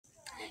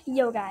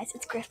Yo guys,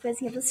 it's Griff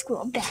Whizzing of the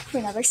school back for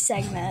another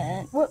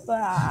segment. What?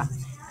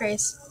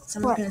 Grace,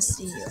 someone's What? gonna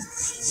see you.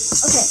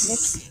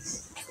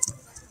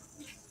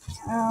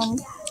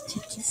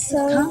 Okay.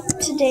 So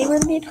today we're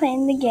gonna be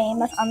playing the game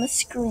that's on the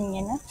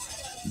screen.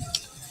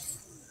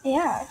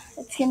 Yeah,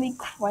 it's gonna be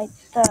quite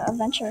the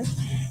adventure.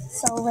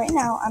 So right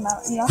now I'm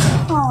out in the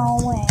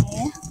hallway.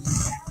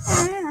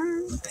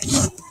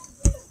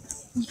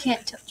 You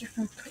can't tilt your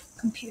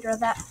computer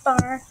that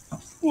far.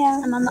 Yeah.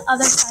 I'm on the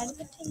other side of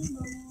the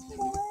table.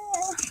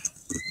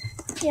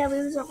 Yeah,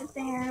 Lou's over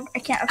there. I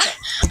can't. Okay,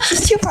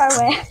 she's too far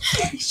away.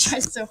 You try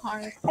so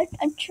hard.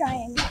 I'm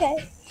trying.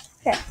 Okay.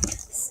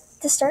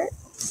 To start,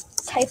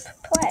 type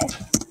play.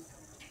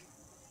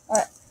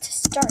 To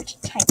start,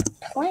 type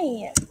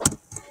play.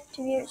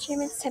 To view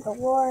achievements, type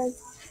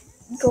awards.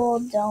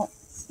 Gold, don't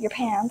your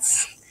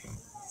pants.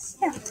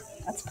 Yeah,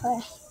 let's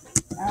play.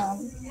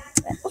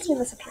 Let's move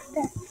this up here.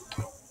 There.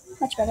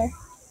 Much better.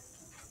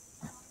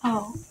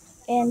 Oh.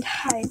 And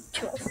hide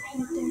tools.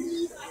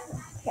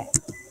 Okay.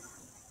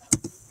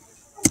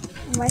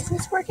 Why isn't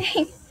this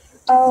working?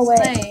 Oh, wait.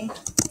 Play.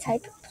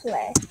 Type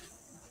play.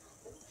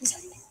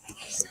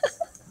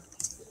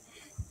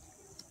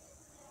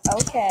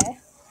 Okay.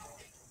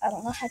 I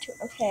don't know how to.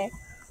 Okay.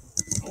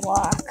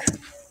 Walk.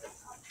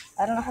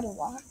 I don't know how to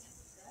walk.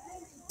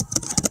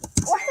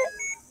 What?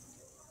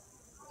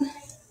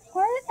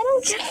 What? I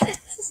don't get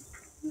this.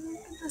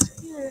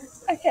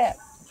 Okay.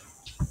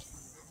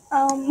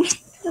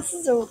 This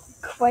is a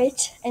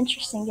quite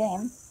interesting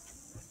game.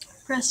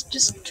 Press,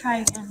 just try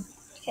again.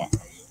 Okay.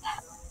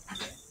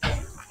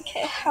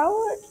 Okay, how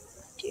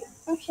do you...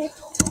 Okay,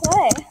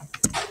 play.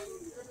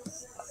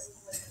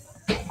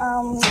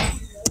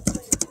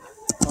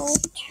 Go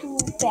to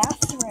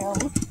bathroom.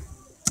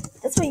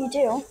 That's what you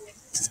do.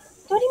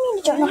 What do you mean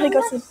you don't know how to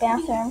go to the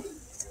bathroom?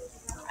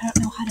 I don't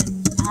know how to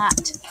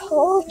not.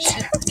 Pull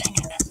down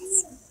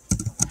pants.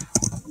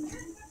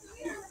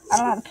 I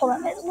don't know how to pull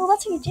them. Well,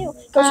 that's what you do.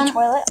 Go to the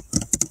toilet.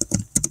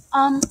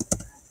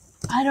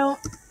 I don't...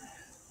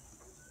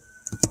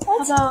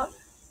 What? How about...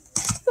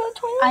 Go to the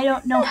toilet? I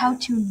don't know how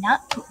to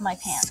not poop my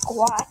pants.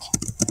 Squat.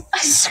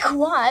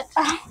 Squat?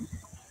 I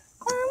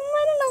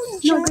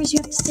don't know. No, Grace, you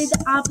have to say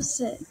the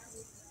opposite.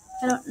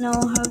 I don't know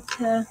how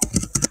to...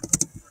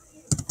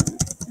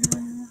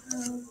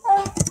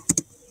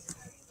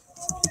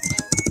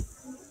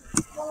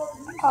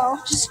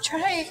 Just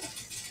try.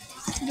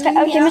 Okay,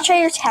 let me try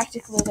your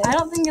tactic, Lulu. I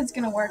don't think it's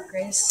gonna work,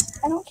 Grace.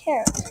 I don't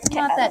care. I'm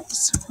not that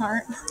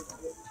smart.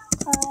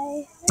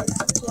 I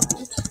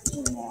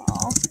don't know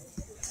how to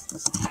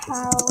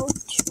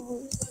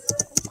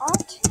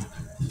squat.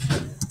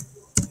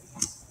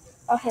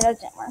 Okay, that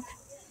didn't work.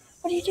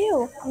 What do?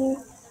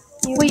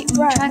 You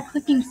run. Try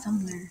clicking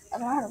somewhere. I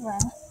don't know how to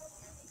run.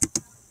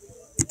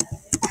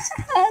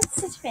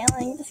 This is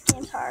failing. This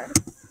game's hard.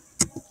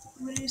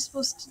 What are you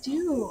supposed to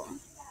do?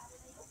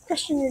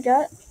 Question your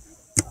gut.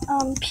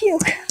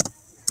 Puke.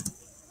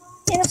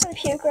 You know how to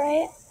puke,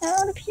 right? I know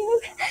how to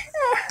puke.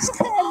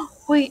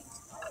 Wait,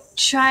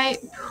 try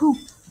poop.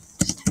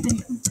 Just type in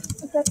poop.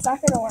 That's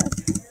not gonna work.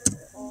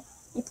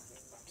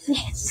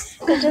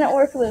 It didn't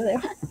work, Lulu.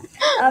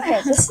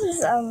 Okay, this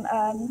is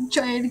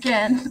Try it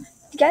again.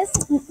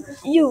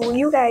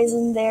 You guys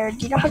in there, do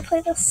you know how to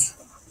play this?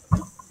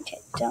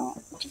 Okay,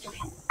 don't do your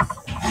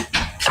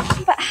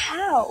pants. But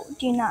how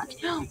do you not?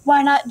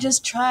 Why not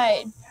just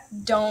try?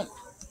 Don't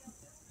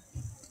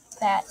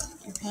fat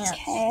your pants.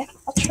 Okay,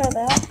 I'll try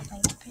that.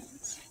 Like your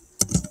pants.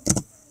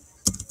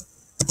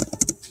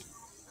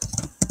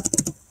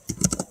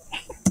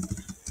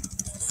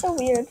 So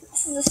weird.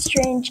 This is a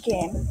strange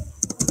game.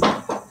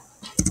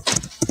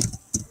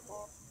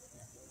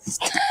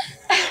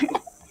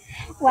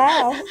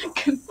 Wow.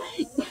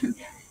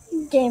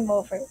 Game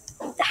over.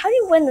 How do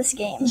you win this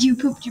game? You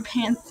pooped your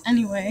pants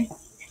anyway.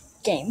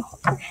 Game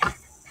over.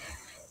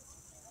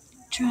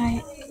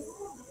 Try.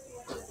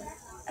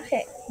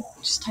 Okay.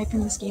 Just type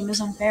in "this game is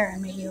unfair"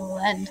 and maybe it will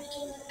end.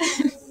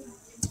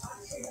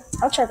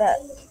 I'll try that.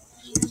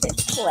 Okay,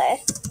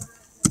 play.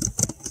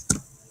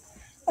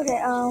 Okay,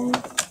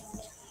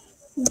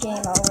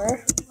 game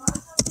over.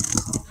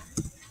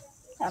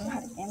 I don't know how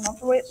to game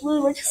over. Wait,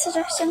 Lou, what's your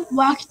suggestion?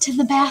 Walk to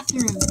the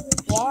bathroom.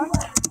 Walk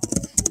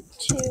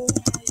to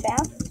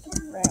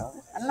bathroom.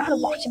 I don't know how to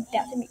walk to the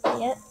bathroom, you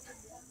idiot.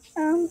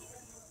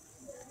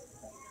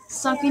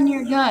 Suck in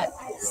your gut.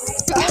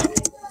 Suck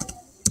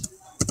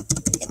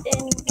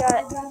in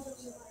gut.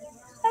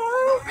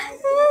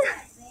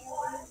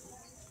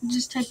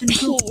 Just type in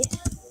Pee. poop.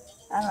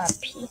 I don't know how to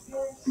pee.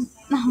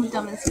 No,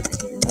 dumb and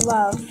stupid.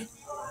 Love.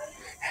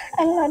 I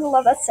don't know how to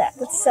love. That's sad.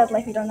 That's sad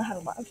life you don't know how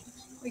to love.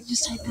 Wait,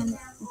 just type in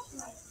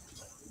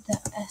the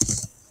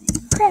S.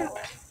 Crap.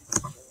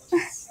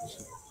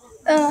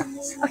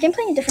 Okay, I'm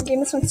playing a different game.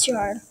 This one's too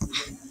hard.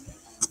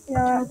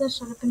 Try the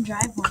shut up and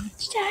drive one.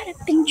 Shut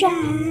up and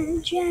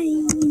drive.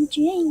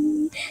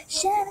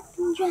 Shut up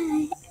and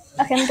drive.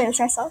 Okay, I'm gonna do this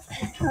myself.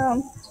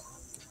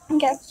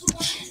 Okay.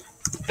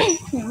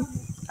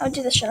 I'll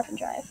do the shut up and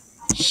drive.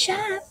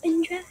 Shut up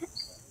and drive.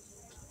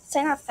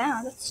 Say not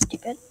found. That's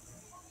stupid.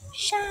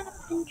 Shut up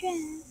and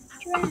drive.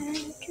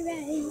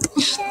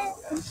 Shut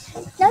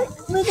up. No,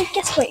 Lulu,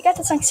 guess what? You got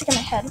the song stuck in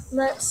my head.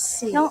 Let's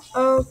see. No.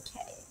 Okay.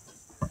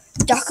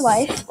 Duck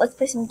Life. Let's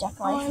play some Duck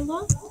Oh, I Life.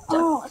 love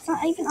Oh, it's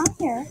not even on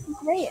here.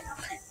 Great.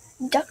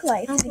 Duck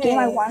Life, the game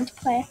I Okay. wanted to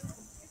play.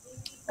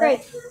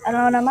 Great. I don't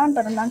know what I'm on,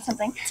 but I'm on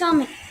something. Tell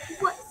me.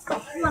 What?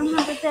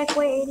 100 deck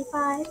way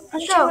 85?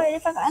 Show. I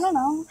don't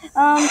know.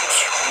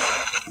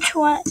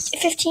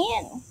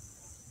 15.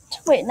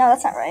 Wait, no,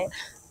 that's not right.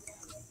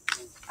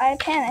 I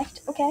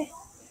panicked. Okay.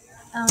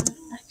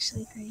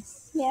 Actually,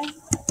 Grace. Yeah. I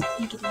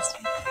think it is.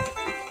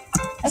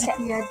 Okay.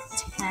 We had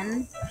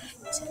 10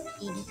 to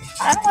 80.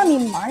 I don't want to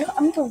be Mario.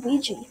 I'm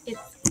Luigi.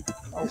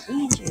 It's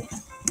Luigi.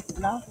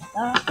 No,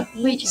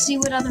 Luigi. Wait, see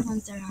what other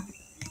ones there are.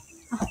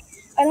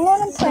 I don't know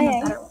what I'm Some are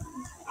playing. better.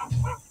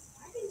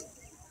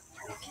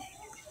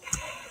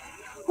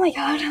 Oh my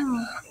god.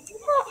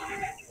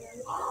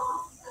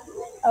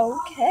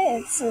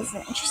 Okay, this is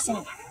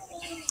interesting.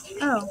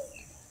 Oh.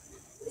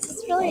 This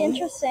is really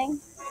interesting.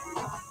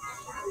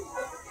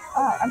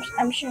 Oh,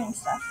 I'm shooting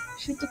stuff.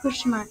 Shoot the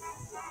question mark.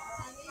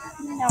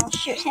 No,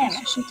 shoot him.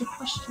 Shoot the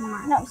question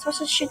mark. No, I'm supposed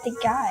to shoot the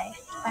guy.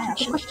 Fine, I'll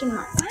Shoot the shoot. question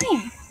mark.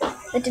 Fine.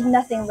 That did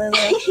nothing,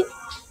 Lulu.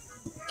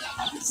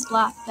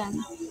 Slap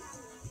then.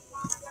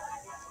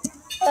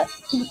 Uh,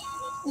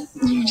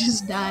 You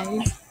just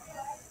died.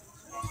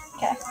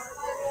 Okay.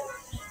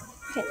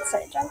 Okay,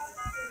 sorry, jump.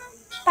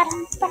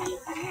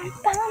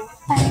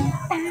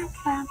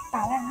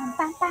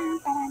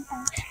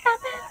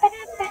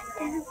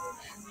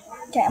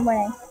 Okay, I'm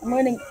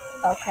winning.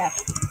 Oh crap.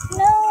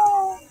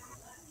 No.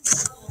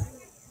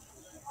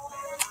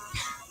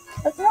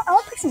 No, I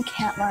want to play some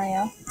Cat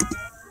Mario.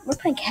 We're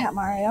playing Cat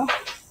Mario.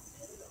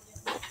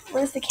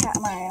 Where's the Cat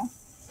Mario?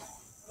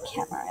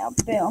 Cat Mario.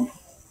 Boom.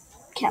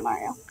 Cat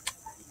Mario.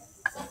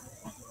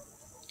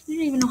 You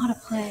don't even know how to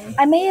play.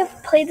 I may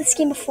have played this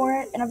game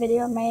before in a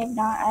video, may have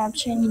not. I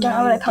actually don't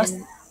know what I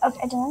posted. Okay,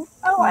 I didn't.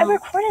 Oh, I No.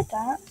 recorded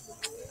that.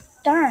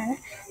 Darn.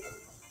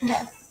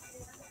 Okay.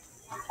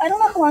 I don't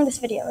know how long this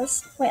video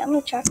is. Wait, I'm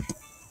gonna check.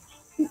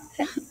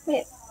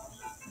 Wait.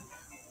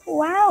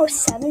 Wow,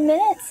 7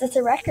 minutes. That's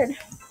a record.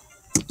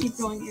 Keep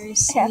going,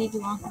 Grace. Okay. You need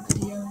longer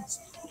videos.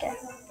 Okay.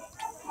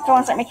 If I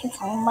want to start making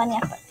some money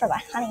for the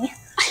honey.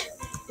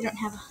 You don't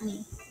have a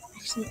honey.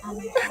 Actually, I'm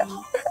honey. I don't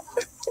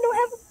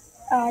have.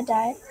 Oh, I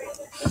died.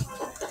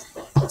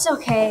 It's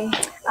okay.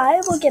 I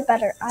will get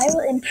better. I will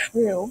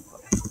improve.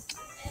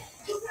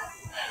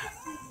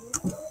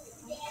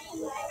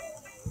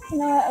 You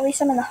know what? At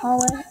least I'm in the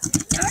hallway. Darn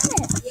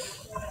it!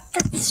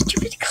 That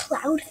stupid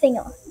cloud thing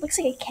looks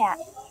like a cat,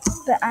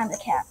 but I'm the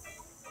cat.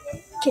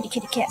 Kitty,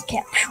 kitty, cat,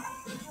 cat.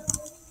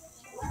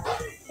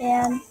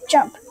 And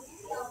jump.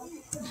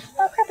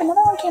 Oh crap!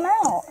 Another one came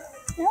out.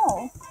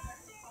 No.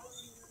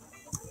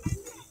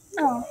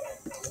 Oh.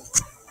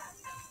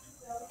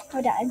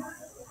 I died.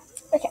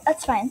 Okay,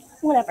 that's fine.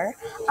 Whatever.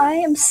 I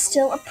am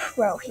still a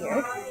pro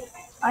here.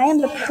 I am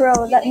the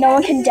pro that no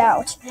one can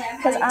doubt,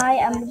 because I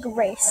am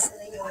Grace.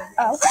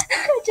 Oh,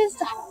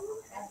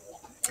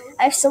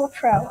 I'm still a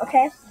pro,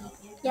 okay?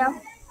 Yeah,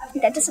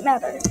 that doesn't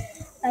matter.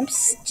 I'm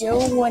still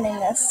winning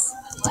this.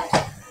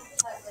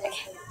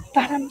 Okay.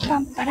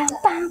 Ba-dum-bum.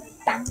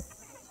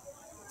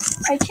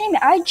 Are you kidding me?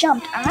 I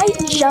jumped.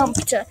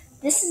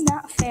 This is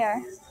not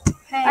fair.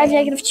 Hey. I have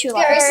 -2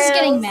 lives. Grace is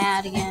getting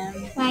mad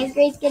again. Why is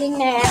Grace getting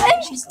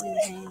mad? She's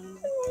losing. I'm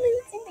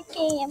losing the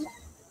game.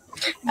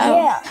 Oh.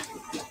 Yeah.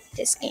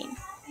 This game.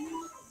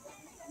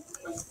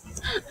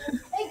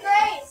 Hey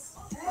Grace,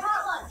 you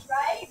want lunch,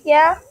 right?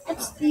 Yeah,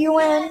 it's you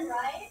win.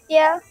 Right?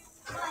 Yeah.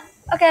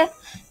 Okay.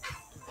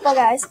 Well,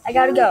 guys, I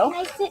gotta go.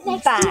 Can I sit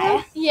next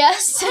Bye.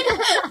 Yes.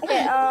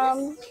 Okay.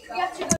 You have to go